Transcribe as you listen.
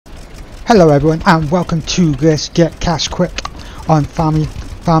Hello everyone and welcome to this Get Cash Quick on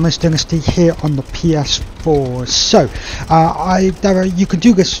Farmers Dynasty here on the PS4. So you can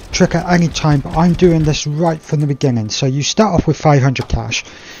do this trick at any time, but I'm doing this right from the beginning. So you start off with 500 cash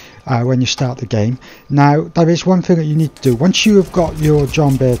when you start the game. Now there is one thing that you need to do. Once you have got your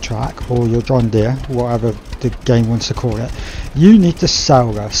John Deere track or your John Deere, whatever the game wants to call it, you need to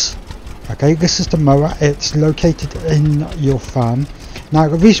sell this. Okay, this is the mower. It's located in your farm. Now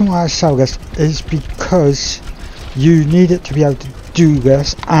the reason why I sell this is because you need it to be able to do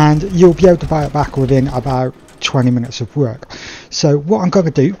this, and you'll be able to buy it back within about 20 minutes of work. So what I'm going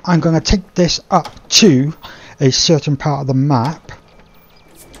to do, I'm going to take this up to a certain part of the map,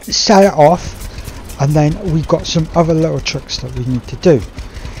 sell it off, and then we've got some other little tricks that we need to do.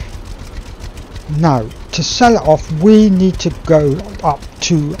 Now to sell it off, we need to go up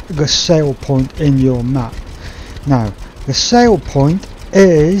to the sale point in your map. Now the sale point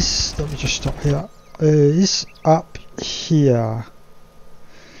is, let me just stop here, is up here.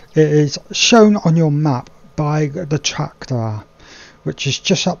 It is shown on your map by the tractor, which is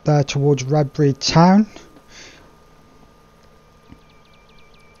just up there towards Redbury Town.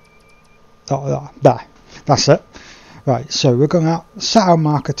 There, that's it. Right, so we're going to set our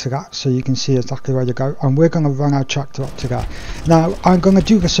marker to that so you can see exactly where to go, and we're going to run our tractor up to that. Now I'm going to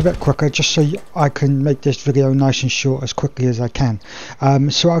do this a bit quicker just so I can make this video nice and short as quickly as I can.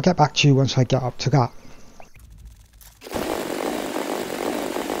 So I'll get back to you once I get up to that.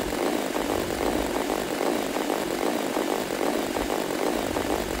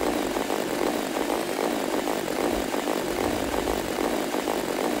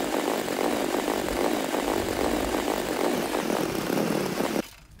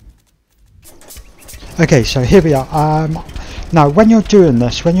 Okay, so here we are. Now when you're doing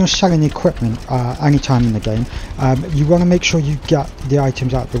this, when you're selling equipment anytime in the game, you want to make sure you get the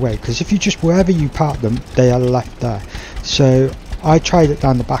items out of the way, because if you just, wherever you park them, they are left there. So I tried it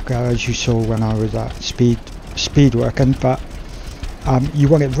down the back there, as you saw when I was at speed working, but you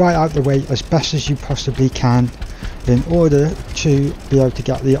want it right out of the way as best as you possibly can in order to be able to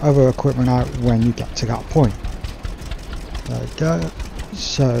get the other equipment out when you get to that point. There we go.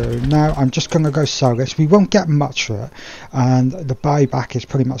 So now I'm just going to go sell this. We won't get much for it, and the buyback is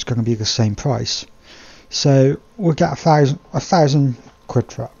pretty much going to be the same price. So we'll get a thousand quid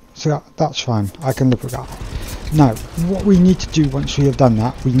for it. So that's fine. I can live with that. Now what we need to do once we have done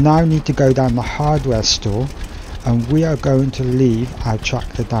that, we now need to go down the hardware store, and we are going to leave our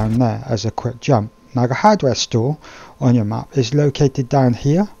tractor down there as a quick jump. Now the hardware store on your map is located down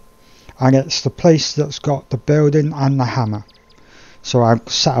here, and it's the place that's got the building and the hammer. So I've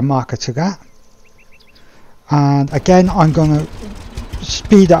set a marker to that, and again I'm going to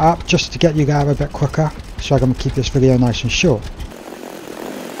speed it up just to get you there a bit quicker, so I'm going to keep this video nice and short.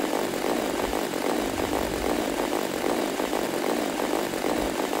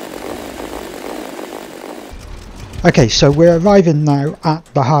 Okay, so we're arriving now at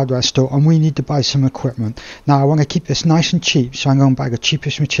the hardware store, and we need to buy some equipment. Now I want to keep this nice and cheap, so I'm going to buy the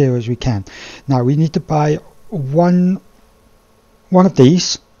cheapest materials we can. Now we need to buy one of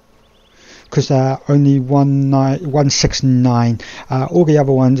these, because they're only 169. All the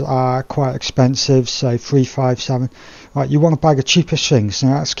other ones are quite expensive, so 357. Right, you want to buy the cheapest things.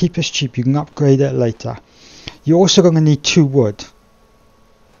 Now let's keep this cheap, you can upgrade it later. You're also going to need 2 wood,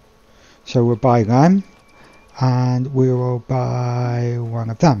 so we'll buy them, and we will buy one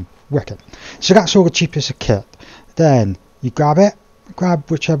of them. Wicked. So that's all the cheapest kit. Then you grab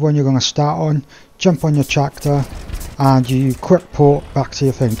whichever one you're going to start on, jump on your tractor, and you quick port back to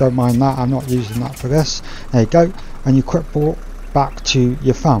your thing. Don't mind that, I'm not using that for this. There you go, and you quick port back to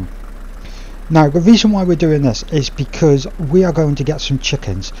your farm. Now the reason why we're doing this is because we are going to get some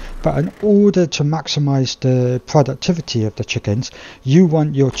chickens, but in order to maximize the productivity of the chickens, you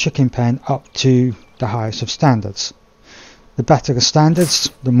want your chicken pen up to the highest of standards. The better the standards,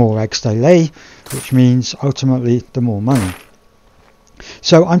 the more eggs they lay, which means ultimately the more money.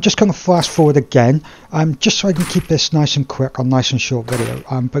 So I'm just going to fast forward again, just so I can keep this nice and quick, a nice and short video.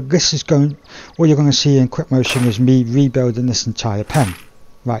 But this is all you're going to see in quick motion is me rebuilding this entire pen.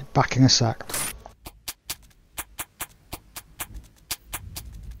 Right, back in a sec.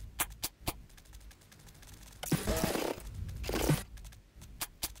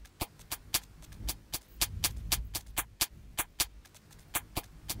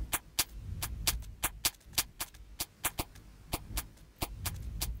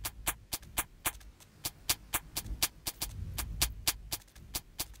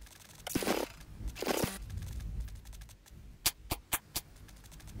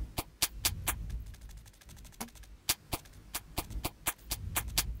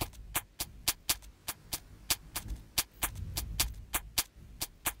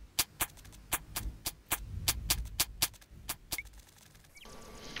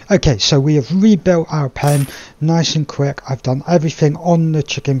 Okay, so we have rebuilt our pen nice and quick. I've done everything on the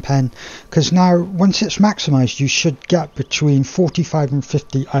chicken pen, because now once it's maximized you should get between 45 and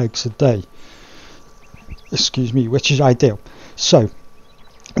 50 eggs a day, excuse me, which is ideal. So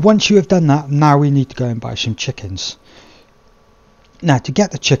once you have done that, now we need to go and buy some chickens. Now to get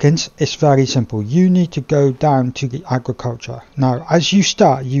the chickens, it's very simple. You need to go down to the agriculture. Now as you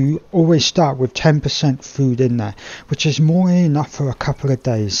start, you always start with 10% food in there, which is more than enough for a couple of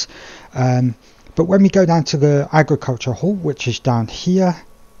days. But when we go down to the agriculture hall, which is down here,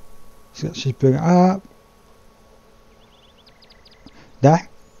 so let's just bring it up. There.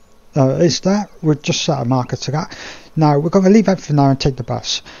 Is that? We'll just set a marker to that. Now we're going to leave everything now and take the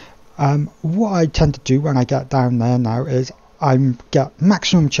bus. What I tend to do when I get down there now is I get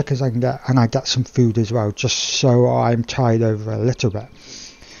maximum chickens I can get, and I get some food as well, just so I'm tied over a little bit.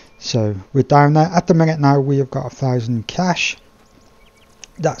 So we're down there at the minute. Now we have got 1,000 cash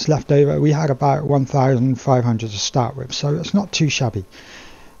that's left over. We had about 1,500 to start with, so it's not too shabby.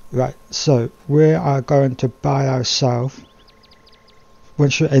 Right, so we are going to buy ourselves,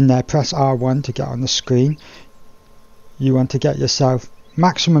 once you're in there, press R1 to get on the screen. You want to get yourself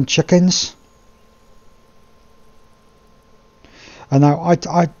maximum chickens. And now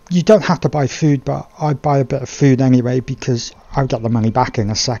you don't have to buy food, but I buy a bit of food anyway because I'll get the money back in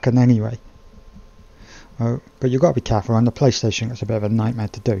a second anyway. But you've got to be careful on the PlayStation. It's a bit of a nightmare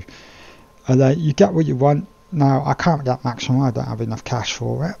to do. And then you get what you want. Now I can't get maximum. I don't have enough cash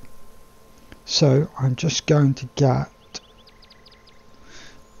for it. So I'm just going to get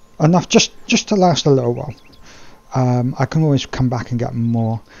enough just to last a little while. I can always come back and get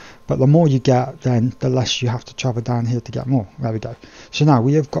more. But the more you get, then the less you have to travel down here to get more. There we go. So now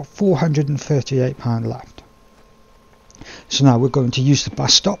we have got £438 left. So now we're going to use the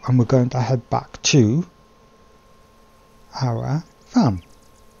bus stop and we're going to head back to our farm.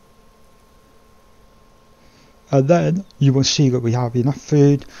 And then you will see that we have enough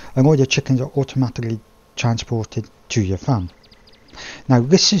food and all your chickens are automatically transported to your farm. Now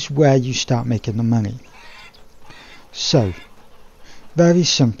this is where you start making the money. So very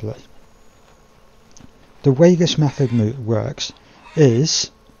simply, the way this method works is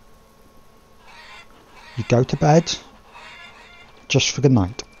you go to bed just for the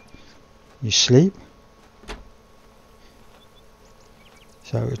night. You sleep.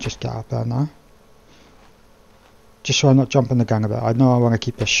 So we just get up there now. Just so I'm not jumping the gun a bit. I know I want to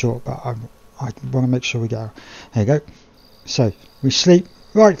keep this short, but I want to make sure we get out. There you go. So we sleep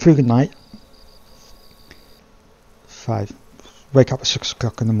right through the night. 5. Wake up at 6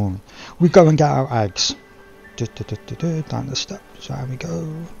 o'clock in the morning. We go and get our eggs. Down the steps. There we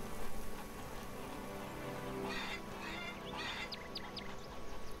go.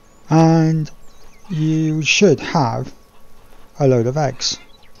 And you should have a load of eggs.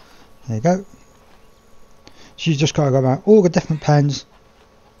 There you go. So you just got to go around all the different pens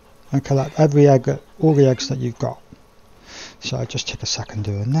and collect every egg, all the eggs that you've got. So I'll just take a second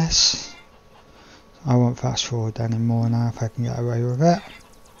doing this. I won't fast forward anymore now if I can get away with it.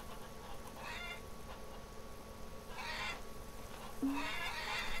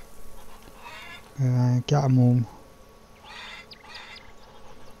 Get them all.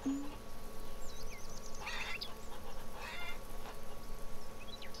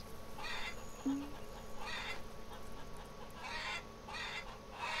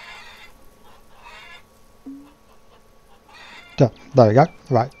 There we go.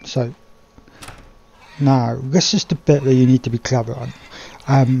 Right, so now this is the bit that you need to be clever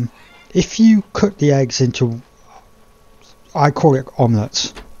on. If you cook the eggs into, I call it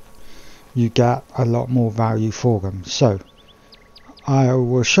omelettes, you get a lot more value for them. So I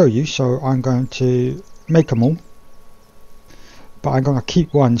will show you. So I'm going to make them all, but I'm going to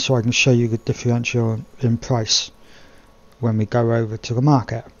keep one so I can show you the differential in price when we go over to the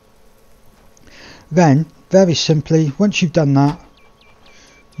market. Then very simply, once you've done that,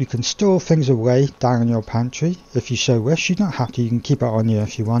 you can store things away down in your pantry if you so wish. You don't have to, you can keep it on you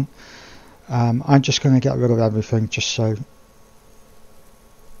if you want. I'm just going to get rid of everything just so.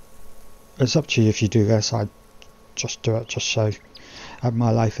 It's up to you if you do this. I just do it just so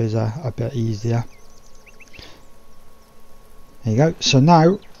my life is a bit easier. There you go. So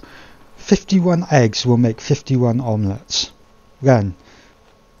now 51 eggs will make 51 omelettes. Then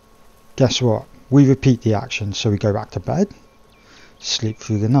guess what? We repeat the action, so we go back to bed, sleep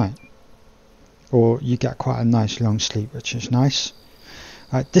through the night, or you get quite a nice long sleep, which is nice.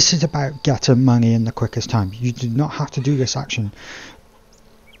 This is about getting money in the quickest time. You do not have to do this action,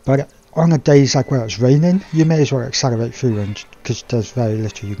 but on the days like where it's raining, you may as well accelerate through, because there's very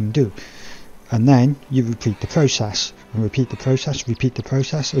little you can do. and then you repeat the process, and repeat the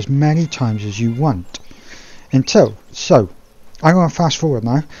process as many times as you want until, so I'm going to fast forward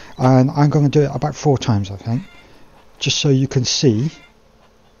now, and I'm going to do it about 4 times I think, just so you can see,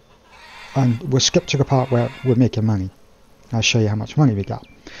 and we'll skip to the part where we're making money. I'll show you how much money we got.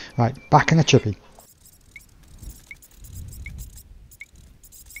 Right, back in the chippy.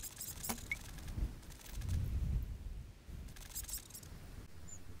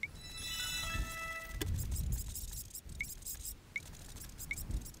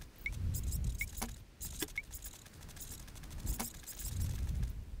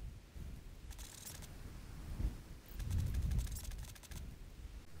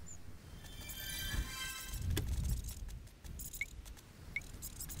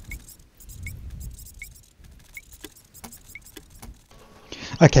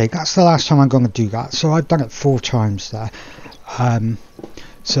 Okay, that's the last time I'm going to do that, so I've done it 4 times there.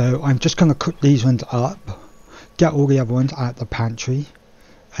 So I'm just going to cook these ones up, get all the other ones out the pantry,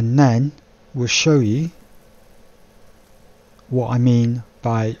 and then we'll show you what I mean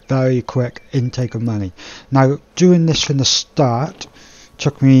by very quick intake of money. Now, doing this from the start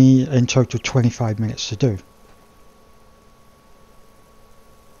took me in total 25 minutes to do.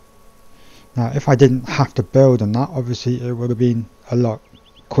 Now, if I didn't have to build on that, obviously it would have been a lot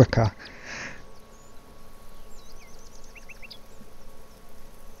quicker.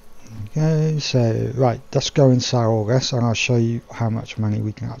 Okay, so right, let's go and sell all this, and I'll show you how much money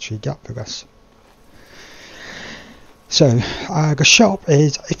we can actually get for this. So the shop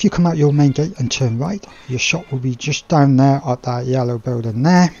is, if you come out your main gate and turn right, your shop will be just down there at that yellow building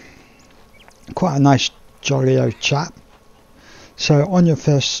there. Quite a nice jolly old chap. So on your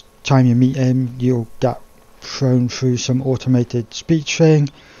first time you meet him, you'll get thrown through some automated speech thing.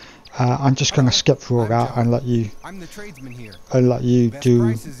 I'm just going to skip through all that and let you. I'm the tradesman here. And let you do.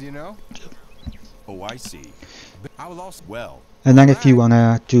 Prices, you know? Oh, I see. I will also well. And then if you want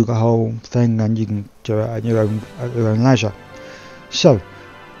to do the whole thing, then you can do it at your own leisure. So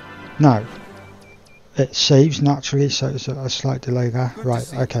now it saves naturally, so it's a slight delay there.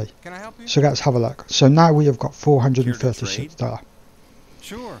 Right, okay. Can I help you? So let's have a look. So now we have got $436.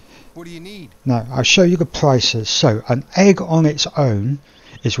 Sure. What do you need? Now I'll show you the prices. So an egg on its own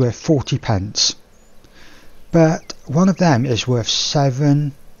is worth 40 pence, but one of them is worth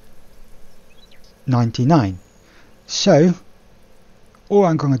 $7.99. So all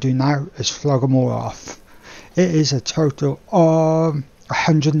I'm going to do now is flog them all off. It is a total of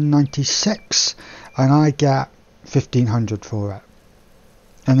 196, and I get 1500 for it.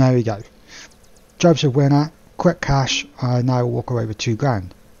 And there we go. Job's a winner. Quick cash. I now walk away with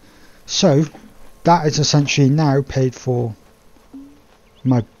 £2 So that is essentially now paid for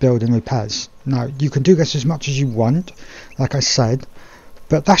my building repairs. Now you can do this as much as you want, like I said,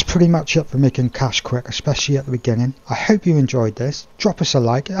 but that's pretty much it for making cash quick, especially at the beginning. I hope you enjoyed this. Drop us a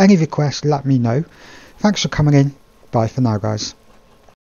like. Any requests, let me know. Thanks for coming in. Bye for now, guys.